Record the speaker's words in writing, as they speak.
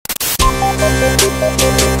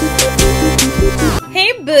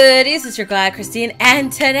Hey buddies, it's your girl AyChristene,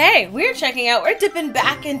 and today we're dipping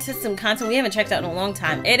back into some content we haven't checked out in a long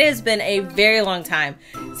time. It has been a very long time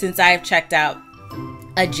since I've checked out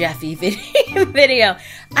a Jeffy video.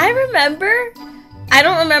 I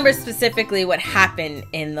don't remember specifically what happened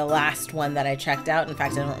in the last one that I checked out. In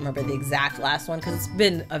fact, I don't remember the exact last one because it's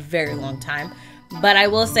been a very long time. But I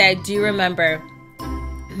will say I do remember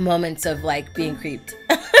moments of like being creeped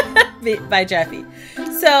by Jeffy.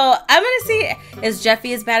 So I'm gonna see, is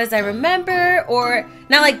Jeffy as bad as I remember, or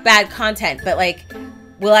not like bad content, but like,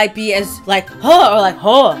 will I be as like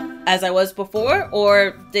as I was before,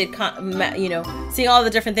 or did seeing all the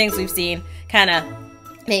different things we've seen kind of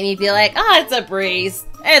make me feel like, oh, it's a breeze,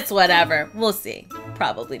 it's whatever. We'll see.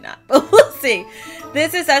 Probably not, but we'll see.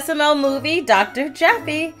 This is SML movie Dr.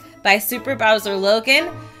 Jeffy by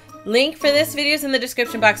Superbowserlogan. Link for this video is in the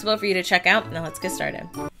description box below for you to check out. Now let's get started.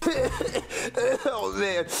 Oh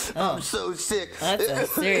man, I'm so sick. Oh, that's a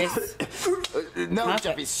serious. No,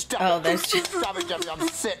 Jeffy, stop. Oh, there's stop it, Jeffy. I'm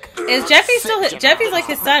sick. Is Jeffy still? Jeffy's like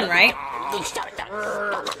his son, right?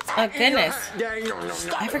 Oh goodness!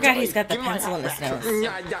 I forgot he's got the pencil in his nose.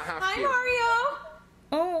 Hi, Mario.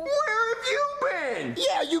 Oh. Where have you been?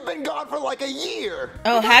 Yeah, you've been gone for like a year.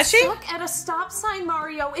 Oh, has she? Stuck at a stop sign,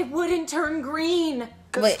 Mario. It wouldn't turn green.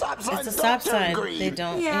 Wait, it's a stop sign. They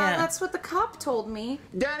don't. Yeah, that's what the cop told me.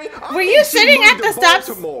 Daddy, were you sitting at the stop?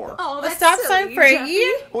 Oh, the stop sign for a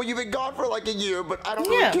year? Well, you've been gone for like a year, but I don't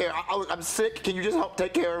really care. I'm sick. Can you just help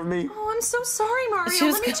take care of me? Oh, I'm so sorry, Mario. She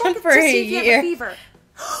was Let me gone check for to a see if you year. have a fever.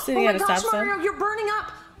 Sitting Oh at my a gosh, stop sign? Mario, you're burning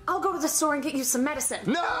up. I'll go to the store and get you some medicine.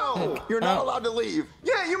 No, you're not allowed to leave.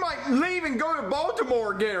 Yeah, you might leave and go to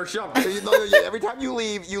Baltimore again or something. Every time you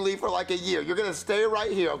leave for like a year. You're gonna stay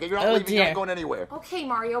right here, okay? You're not leaving. You're not going anywhere. Okay,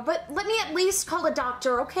 Mario, but let me at least call a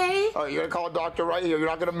doctor, okay? Oh, you're gonna call a doctor right here. You're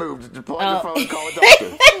not gonna move. Just pull out your phone and call a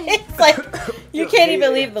doctor. It's like you can't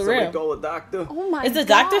even leave the room. Call a doctor. Oh my! Is the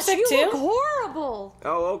doctor gosh, sick you too? Look horrible.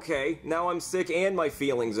 Oh, okay. Now I'm sick and my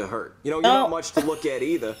feelings are hurt. You know, you're not much to look at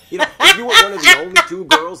either. You know, if you were one of the only two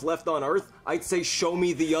girls left on Earth, I'd say show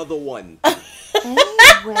me the other one.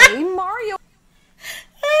 Anyway, Mario.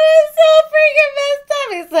 That is so freaking messed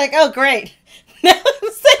up. He's like, oh great, now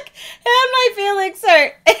I'm sick and my feelings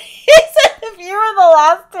hurt. He said, if you were the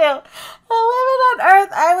last two living on Earth,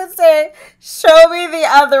 I would say, show me the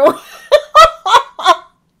other one.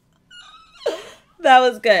 That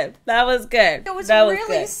was good. That was good. I was that was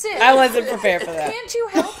really good. sick. I wasn't prepared for that. Can't you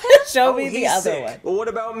help him? Show me the he's other sick. one. Well, what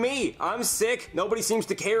about me? I'm sick. Nobody seems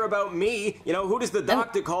to care about me. You know, who does the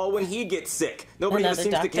doctor call when he gets sick? Nobody ever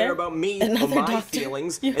seems to care about me or my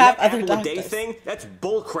feelings. You and have that other apple a day doctors. thing, that's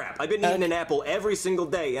bullcrap. I've been eating an apple every single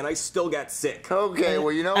day, and I still got sick. Okay,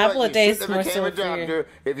 well, you know Apple what? a day You is shouldn't more have became so a for doctor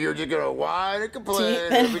if you're just gonna whine and complain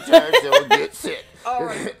Teeth. every time someone gets sick. All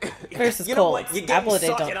right. Versus You know cold. what? You get Apple me a day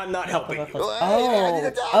suck don't and I'm not helping you. Well, I need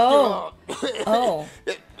a doctor. Oh.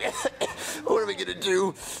 What are we gonna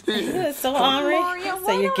do? It's so hungry. Mario, So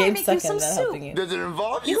why your don't I game make you sucking some not soup? helping you. Does it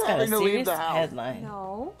involve He's you got a having to leave serious the house? headline.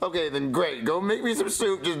 No. Okay, then great. Go make me some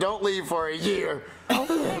soup. Just don't leave for a year.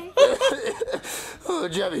 Okay. Oh,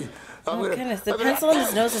 Jeffy. Oh goodness, the pencil in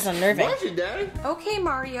his nose is unnerving. What's your daddy? Okay,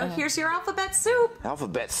 Mario, here's your alphabet soup.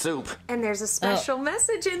 Alphabet soup. And there's a special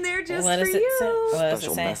message in there just What for does it you. say? What does it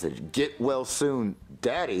Special say? message. Get well soon,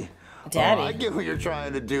 Daddy. Daddy. Oh, I get what you're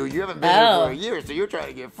trying to do. You haven't been here for a year, so you're trying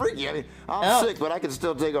to get freaky. I mean, I'm sick, but I can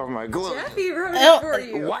still take off my clothes. Jeffy wrote it for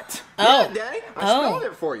you. What? Oh. Yeah, Daddy, I spelled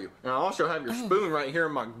it for you. And I also have your spoon right here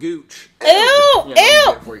in my gooch. Ew! Yeah, let me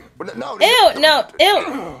get it for you. No, Ew! No!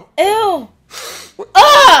 Ew! Ew!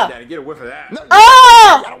 Daddy, get a whiff of that. No,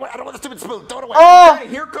 Oh! I don't want the stupid spoon. Throw it away. Oh! Daddy,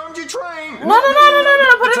 here comes your train. No!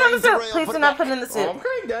 Put it in the soup. derailed. Please Put do it not back. put it in the soup.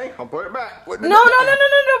 Okay, Daddy, I'll put it back. No!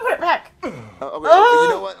 Put it back. Okay, you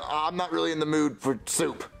know what? I'm not really in the mood for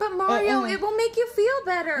soup. But Mario, it will make you feel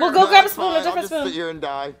better. Well, go grab a It's spoon, a fine. different I'll just spoon. sit here and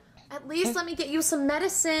die. At least let me get you some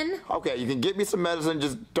medicine. Okay, you can get me some medicine.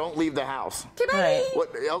 Just don't leave the house. Okay, bye. Right. What?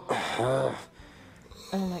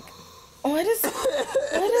 Oh my god. What is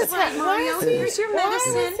that? Mario, here's your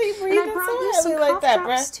medicine. Why is he And breathing I brought so you some heavy like cough that,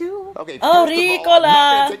 drops bruh? too. Okay, Oh, first of all, I'm Ricola.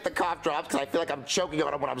 not going to take the cough drops because I feel like I'm choking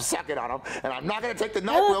on them when I'm sucking on them. And I'm not going to take the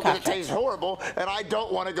NyQuil because it cough tastes horrible and I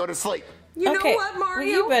don't want to go to sleep. You Okay, know what, well, Mario?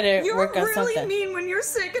 you better You're work on really something. mean when you're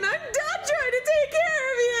sick, and I'm done trying to take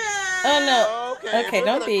care of you. Oh no. Okay, Okay, if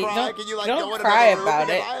don't you're be. gonna cry, Don't, can you, like, don't go in cry another room about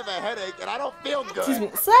because it. I have a headache and I don't feel good. Excuse me.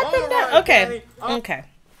 Slap him down. right, Okay. Daddy. Okay.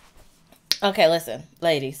 Okay. Listen,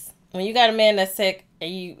 ladies. When you got a man that's sick and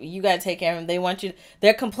you got to take care of him, they want you.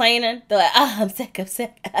 They're complaining. They're like, "Oh, I'm sick. I'm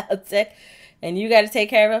sick. I'm sick," and you got to take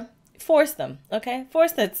care of him. force them, okay?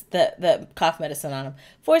 Force the cough medicine on them.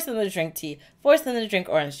 Force them to drink tea. Force them to drink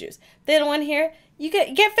orange juice. They don't want to hear. You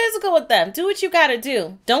get physical with them. Do what you got to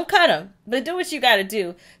do. Don't cut them, but do what you got to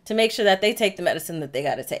do to make sure that they take the medicine that they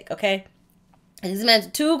got to take, okay? These men are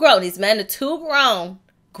too grown. These men are too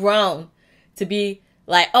grown to be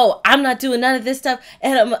like, oh, I'm not doing none of this stuff,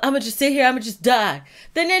 and I'm going to just sit here, I'm going to just die.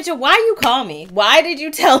 Then, Ninja, why you call me? Why did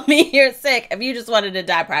you tell me you're sick if you just wanted to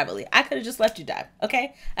die privately? I could have just let you die,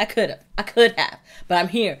 okay? I could have. But I'm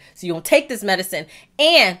here. So you're going to take this medicine,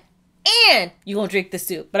 and you're going to drink the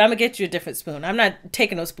soup. But I'm going to get you a different spoon. I'm not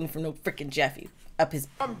taking no spoon from no freaking Jeffy up his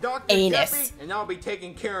I'm Dr. anus. Jeffy, and I'll be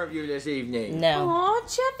taking care of you this evening. No. Aw,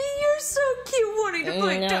 Jeffy, you're so cute wanting to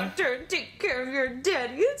play doctor and take care of your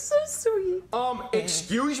daddy. It's so sweet.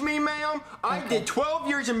 Excuse me, ma'am? I did 12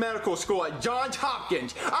 years in medical school at Johns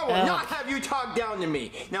Hopkins. I will not have you talk down to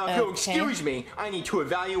me. Now, if you'll excuse me, I need to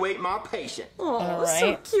evaluate my patient. Oh,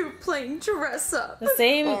 so cute playing dress up. The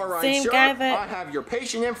same Sir, guy that... I have your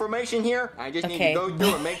patient information here. I just need to go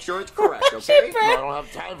through and make sure it's correct, okay? I don't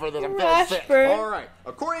have time for this. I'm feeling sick. All right.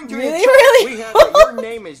 According to Really? the chart, we have that your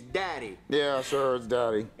name is Daddy. Yeah, sure, it's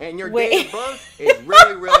Daddy. And your date of birth is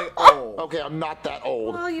really, really old. Okay, I'm not that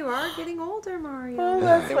old. Well, you are getting older, Mario.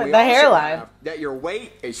 That's And like we the also hairline. have that your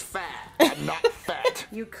weight is fat. I'm not fat.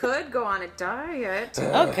 You could go on a diet.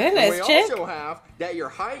 Oh, And goodness, we chick. also have that your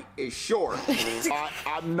height is short.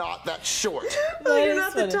 I'm not that short. Well, That you're is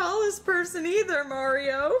not funny. the tallest person either,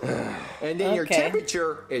 Mario. And then your Okay.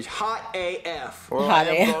 temperature is hot AF. Well, Hot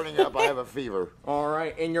I am AF. burning up. I have a fever. All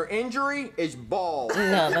right. And your injury is bald.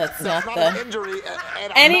 No, that's not Not an the... injury.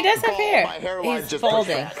 And And I'm he not does have bald. hair. My hairline's He's just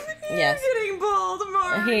folding. pushed back. Yes. You're getting bald,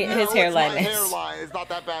 Mario. His No, hairline it's my is... hairline. It's not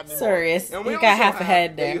that bad anymore. Serious. And we You got also half a have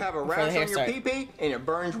head that there you have a before the rash hair on your started. pee-pee and it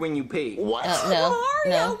burns when you pee. What? No,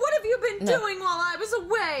 Mario, no. what have you been No. doing while I was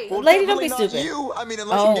away? Well, Lady, don't be definitely not stupid. You. I mean,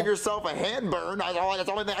 unless Oh. you give yourself a hand burn, that's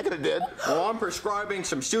the only thing I could have did. Well, I'm prescribing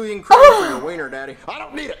some soothing cream for your wiener, Daddy. I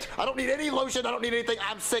don't need it. I don't need any lotion. I don't need anything.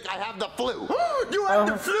 I'm sick. I have the flu. You have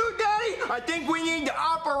the flu, Daddy? I think we need to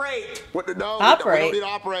operate. What? No, Operate? we don't need to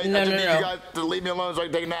operate. No, I just no, need no. you guys to leave me alone so I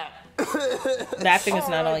can take a nap. That thing is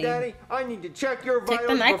not All all right, you. Daddy, I need to check your Take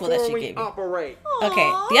the vitals NyQuil that before she we gave you. operate. Okay,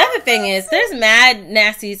 the other thing is there's mad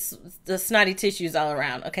nasty the snotty tissues all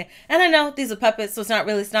around, okay? And I know these are puppets, so it's not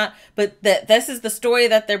really snot, but this is the story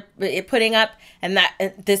that they're putting up, and that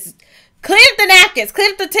this... Clean up the napkins,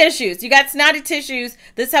 clean up the tissues. You got snotty tissues.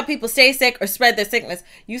 This is how people stay sick or spread their sickness.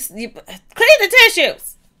 You clean the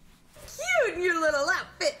tissues. Cute in your little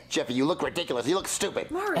outfit. Jeffy, you look ridiculous. You look stupid.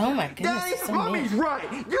 Mario. Oh my goodness, Daddy, it's so Mommy's mean.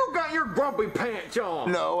 right. You got your grumpy pants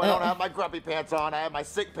on. No, I don't have my grumpy pants on. I have my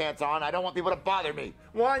sick pants on. I don't want people to bother me.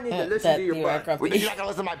 Well, I need to listen That to your you are butt. grumpy. You're not gonna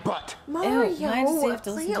listen to my butt. Mario, why does he have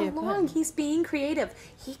to play listen to your along. butt? He's being creative.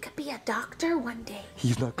 He could be a doctor one day.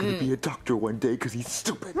 He's not gonna be a doctor one day because he's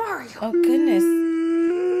stupid. Mario. Oh goodness.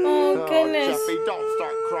 Oh Oh, goodness. Jeffy, don't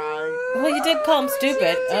start crying. Well, you did call him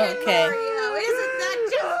stupid. Okay. Mario, isn't that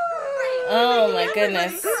just great? Oh my Everybody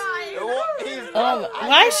goodness. crying.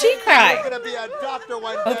 Why is she crying? I'm gonna be a doctor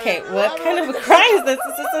one day. Okay, what kind of a cry is this?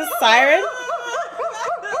 Is this a siren?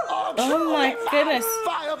 Oh my goodness.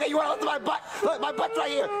 Fine, okay, you wanna listen to my butt? Look, my butt's right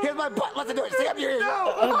here. Here's my butt. Listen to it. Stick up your ears.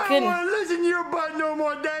 No, Oh, I don't goodness. want to listen to your butt no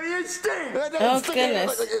more, Daddy. It stinks. Oh, Stick it.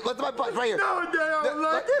 goodness. Listen to my butt right here. No, Daddy, I don't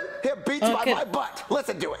like it. Here, beats Oh, by good. my butt.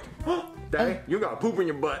 Listen to it. Daddy, you got poop in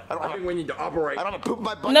your butt. I think we need to operate. I don't have poop in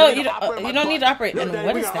my butt. No, need you to operate don't. my You don't butt. need to operate. No, And Daddy,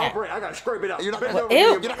 what we is gotta that? operate. I gotta scrape it out. You're not gonna, Ew.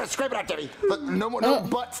 you're not gonna scrape it out, Jeffy. Look, no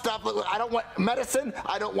butt stuff. Look, I don't want medicine.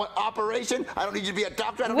 I don't want operation. I don't need you to be a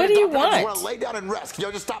doctor. I don't What need do a you doctor. I just want? want to lay down and rest. You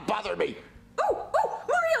know, just stop bothering me. Oh,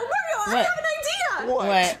 Mario, I What? have an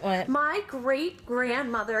idea. What? My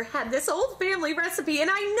great-grandmother had this old family recipe, and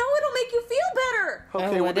I know it'll make you feel better. Okay,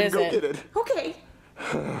 Oh, well what then is go it? get it. Okay.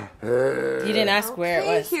 You didn't ask where it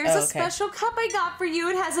Okay, was. here's Oh, a okay. special cup I got for you.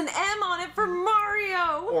 It has an M on it for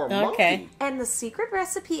Mario. Or monkey. Okay. And the secret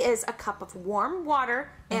recipe is a cup of warm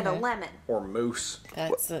water and a lemon. Or moose.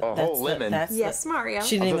 That's whole lemon? Yes, Mario.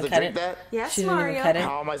 She I'm didn't supposed even to cut drink it. that? Yes, She didn't even Mario. cut it.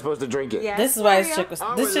 How am I supposed to drink it? Yes, This is why Mario. this chick was.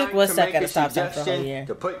 I This would chick like was to stuck make at a a stop sign for a whole suggestion year.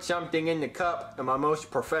 to put something in the cup in my most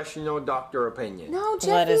professional doctor opinion. No,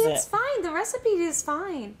 Jeffy, is it's it? fine. The recipe is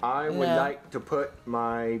fine. I would No. like to put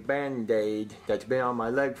my Band-Aid that's been on my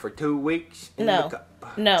leg for 2 weeks in No. the cup.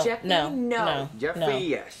 No. Jeffy, No. no. No. Jeffy, No.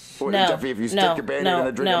 yes. Well, No, Jeffy, if you stick no, your band-aid no, in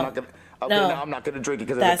a drink, no. I'm not gonna. Okay, No. no, I'm not gonna drink it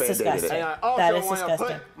because That's it's a Band-Aid. disgusting. And I That also is want to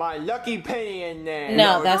disgusting. put my lucky penny in there.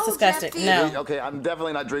 No, that's No, disgusting. Jeffy. No. Okay, I'm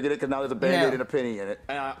definitely not drinking it because now there's a Band-Aid No. and a penny in it.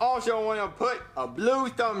 And I also want to put a blue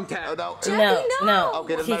thumbtack. Oh, no. Jeffy, No, no. no.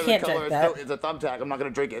 Okay, doesn't He matter the can't color. drink that. It's a thumbtack. I'm not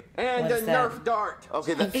gonna drink it. And What a is that? Nerf dart.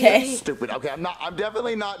 Okay, that's Okay. stupid. Okay, I'm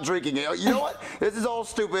definitely not drinking it. You know what? This is all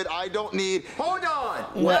stupid. I don't need. Hold on.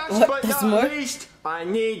 What- Last what- but there's not more? least, I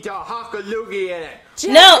need the hockaloogie in it.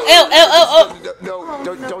 No. Oh. No,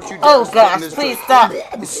 don't you dare Oh, spit gosh, in this please drink. stop.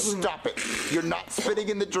 Stop it. You're not spitting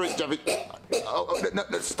in the drink, Jeffy. Oh, no,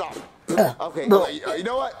 stop. Okay, you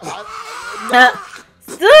know what?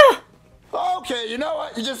 Okay, you know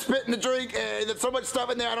what? You just spit in the drink, and there's so much stuff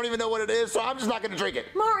in there, I don't even know what it is, so I'm just not gonna drink it.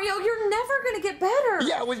 Mario, you're never gonna get better.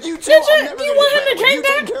 Yeah, with you two, Did you- I'm never do you gonna want get him to better. With drink you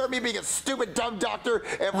that? taking care of me being a stupid dumb doctor,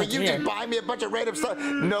 and for you dear. just buying me a bunch of random stuff,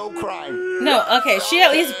 no crime. No. Okay. She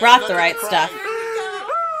at least brought the right Crime. stuff.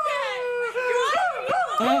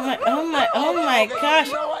 Oh my gosh!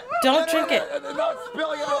 You know what? Don't drink it. No,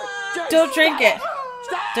 spilling it all. Just Don't drink stop. it.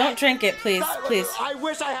 Stop. Don't drink it, please, Stop. please. I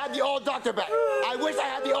wish I had the old doctor back. I wish I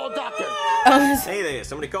had the old doctor. Hey there,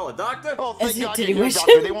 somebody call a doctor? Oh, thank God did you're he here, wish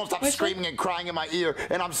doctor. him? They won't stop Wish him? screaming and crying in my ear,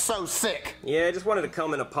 and I'm so sick. Yeah, I just wanted to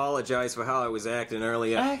come and apologize for how I was acting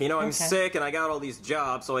earlier. Oh, You know, I'm okay. sick and I got all these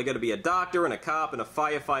jobs, so I gotta be a doctor and a cop and a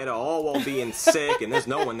firefighter all while being sick, and there's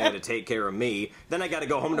no one there to take care of me. Then I gotta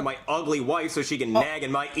go home to my ugly wife so she can nag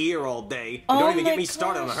in my ear all day. And Oh don't even my get me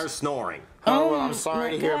started on gosh. her snoring. Oh, well, I'm sorry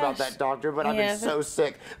my to hear about gosh. that, doctor, but I've Yeah, been so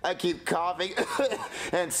sick. I keep coughing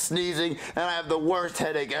and sneezing, and I have the worst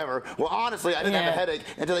headache ever. Well, honestly, I didn't have a Yeah. headache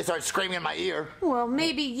until they started screaming in my ear. Well,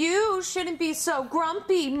 maybe you shouldn't be so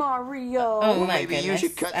grumpy, Mario. Oh my Maybe you goodness.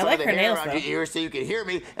 should cut I some like of her the hair nails around though. your ears so you can hear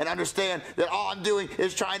me and understand that all I'm doing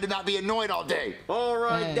is trying to not be annoyed all day. All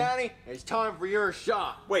right, Danny, it's time for your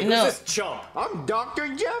shot. Wait, No. who's this chump? I'm Dr.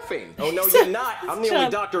 Jeffy. Oh, no, you're not. I'm the only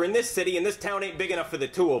Chump. doctor in this city, and this town ain't big enough for the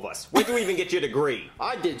two of us. Where'd you even get your degree?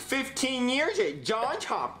 I did 15 years at Johns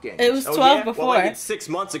Hopkins. It was Oh, 12 yeah? before. Well, I did 6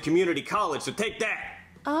 months at community college, so take that.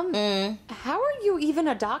 How are you even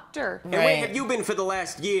a doctor? And where Right. have you been for the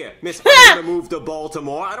last year? Miss, I'm gonna move to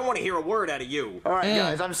Baltimore. I don't want to hear a word out of you. All right,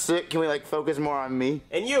 guys, I'm sick. Can we, focus more on me?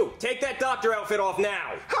 And you, take that doctor outfit off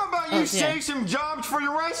now. How about you Oh, yeah. save some jobs for the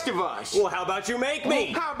rest of us? Well, how about you make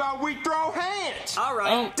me? How about we throw hands? All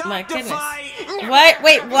right, Oh, my doctor goodness. fight. What?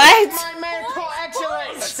 Wait, what? My medical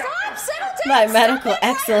excellence. Stop! Settle down! My Stop medical it right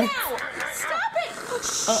excellence. now. Stop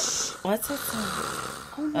it! What's this?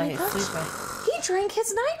 Oh my he's gosh. sleeping. He drank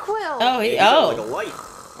his NyQuil. Oh, he. You got like a Oh. light.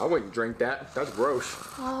 I wouldn't drink that. That's gross.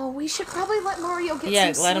 Oh, we should probably let Mario get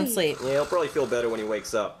Yeah, some let him sleep. Yeah, he'll probably feel better when he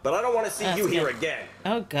wakes up. But I don't want to see That's you here good. again.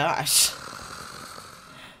 Oh gosh.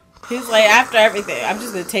 He's like, after everything, I'm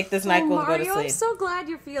just gonna take this Oh, NyQuil and go to Mario, I'm sleep. so glad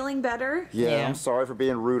you're feeling better. Yeah, Yeah. I'm sorry for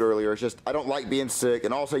being rude earlier. It's just I don't like being sick,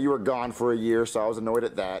 and also you were gone for a year, so I was annoyed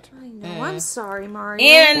at that. I know. I'm sorry, Mario.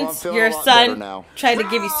 And Well, I'm feeling your a lot better son now. tried to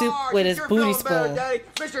give you soup Roar, with his you're booty feeling better, spoon. Daddy.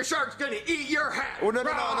 Mr. Shark's gonna eat your hat. Oh, no.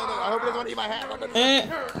 I hope he doesn't want to eat my hat.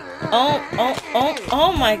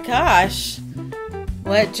 Oh my gosh.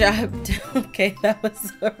 What job? Okay, that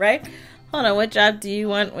was right. Hold on. What job do you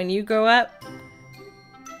want when you grow up?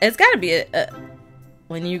 It's got to be a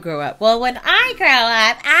when you grow up. Well, when I grow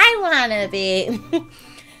up, I want to be.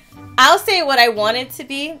 I'll say what I wanted to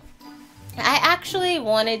be. I actually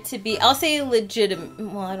wanted to be. I'll say legitimate.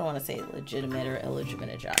 Well, I don't want to say legitimate or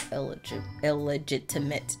illegitimate job.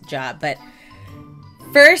 Illegitimate job, but.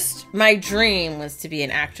 First, my dream was to be an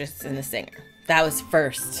actress and a singer. That was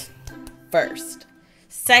first.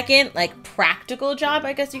 Second, practical job,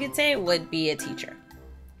 I guess you could say, would be a teacher.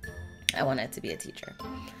 I wanted to be a teacher.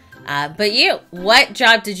 But you, what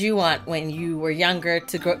job did you want when you were younger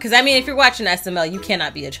to grow? Because, I mean, if you're watching SML, you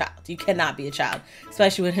cannot be a child. You cannot be a child.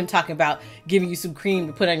 Especially with him talking about giving you some cream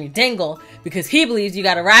to put on your dingle because he believes you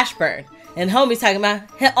got a rash burn. And homie's talking about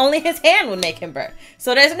only his hand would make him burn.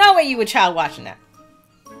 So there's no way you were a child watching that.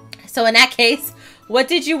 So in that case, what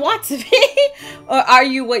did you want to be? Or are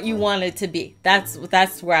you what you wanted to be? That's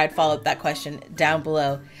where I'd follow up that question down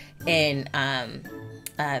below in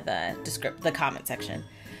the comment section.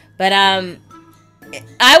 But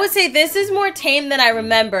I would say this is more tame than I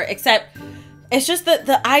remember, except it's just that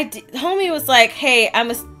the idea, homie was like, hey,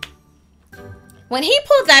 when he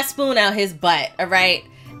pulled that spoon out his butt, all right,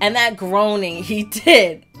 and that groaning he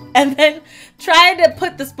did, and then tried to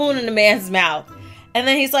put the spoon in the man's mouth. And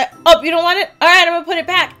then he's like, oh, you don't want it? All right, I'm going to put it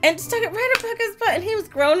back. And just took it right up his butt. And he was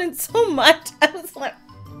groaning so much. I was like,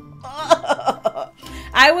 oh.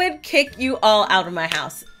 I would kick you all out of my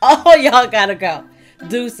house. Oh, y'all got to go.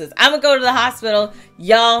 Deuces. I'm going to go to the hospital.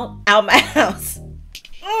 Y'all out my house.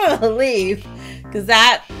 I'm going to leave. Because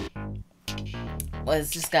that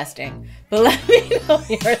was disgusting. But let me know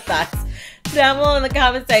your thoughts down below in the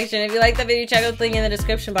comment section. If you like the video, check out the link in the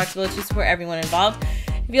description box below to support everyone involved.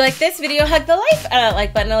 If you like this video, hug the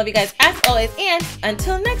like button. I love you guys as always. And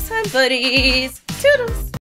until next time, buddies. Toodles.